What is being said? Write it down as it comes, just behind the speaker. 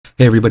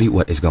Hey everybody,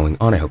 what is going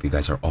on? I hope you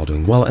guys are all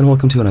doing well, and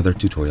welcome to another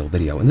tutorial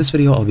video. In this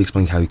video, I'll be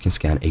explaining how you can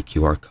scan a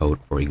QR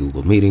code for a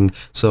Google Meeting,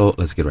 so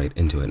let's get right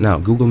into it. Now,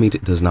 Google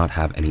Meet does not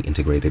have any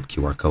integrated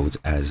QR codes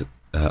as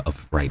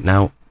of right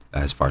now,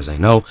 as far as I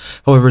know.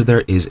 However,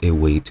 there is a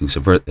way to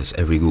subvert this.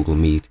 Every Google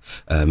Meet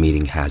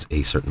meeting has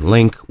a certain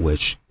link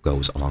which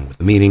goes along with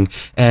the meeting,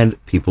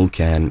 and people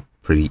can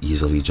pretty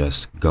easily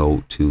just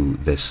go to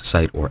this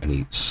site or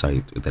any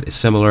site that is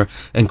similar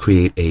and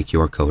create a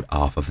QR code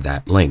off of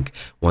that link.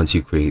 Once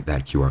you create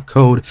that QR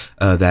code,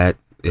 that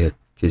it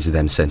is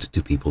then sent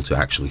to people to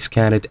actually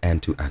scan it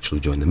and to actually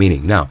join the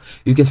meeting. Now,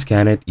 you can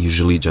scan it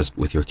usually just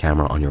with your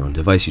camera on your own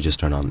device. You just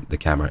turn on the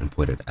camera and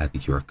put it at the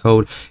QR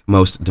code.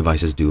 Most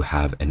devices do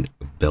have a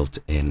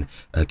built-in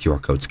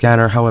QR code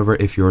scanner. However,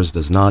 if yours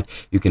does not,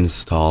 you can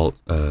install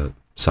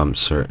some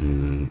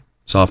certain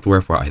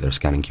software for either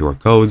scanning QR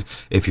codes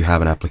if you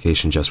have an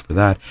application just for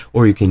that,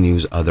 or you can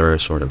use other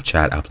sort of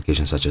chat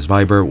applications such as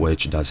Viber,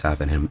 which does have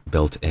an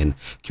built-in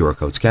QR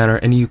code scanner,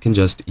 and you can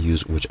just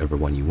use whichever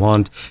one you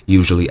want.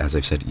 Usually, as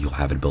I've said, you'll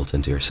have it built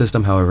into your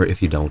system. However,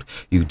 if you don't,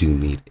 you do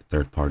need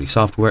third-party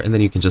software, and then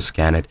you can just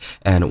scan it,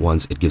 and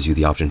once it gives you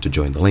the option to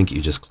join the link,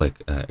 you just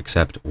click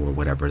accept or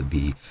whatever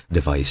the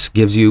device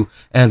gives you,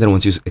 and then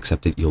once you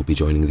accept it, you'll be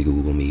joining the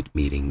Google Meet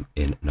meeting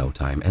in no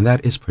time. And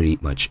that is pretty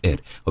much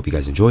it. Hope you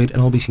guys enjoyed, and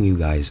I'll be seeing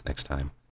you guys next time.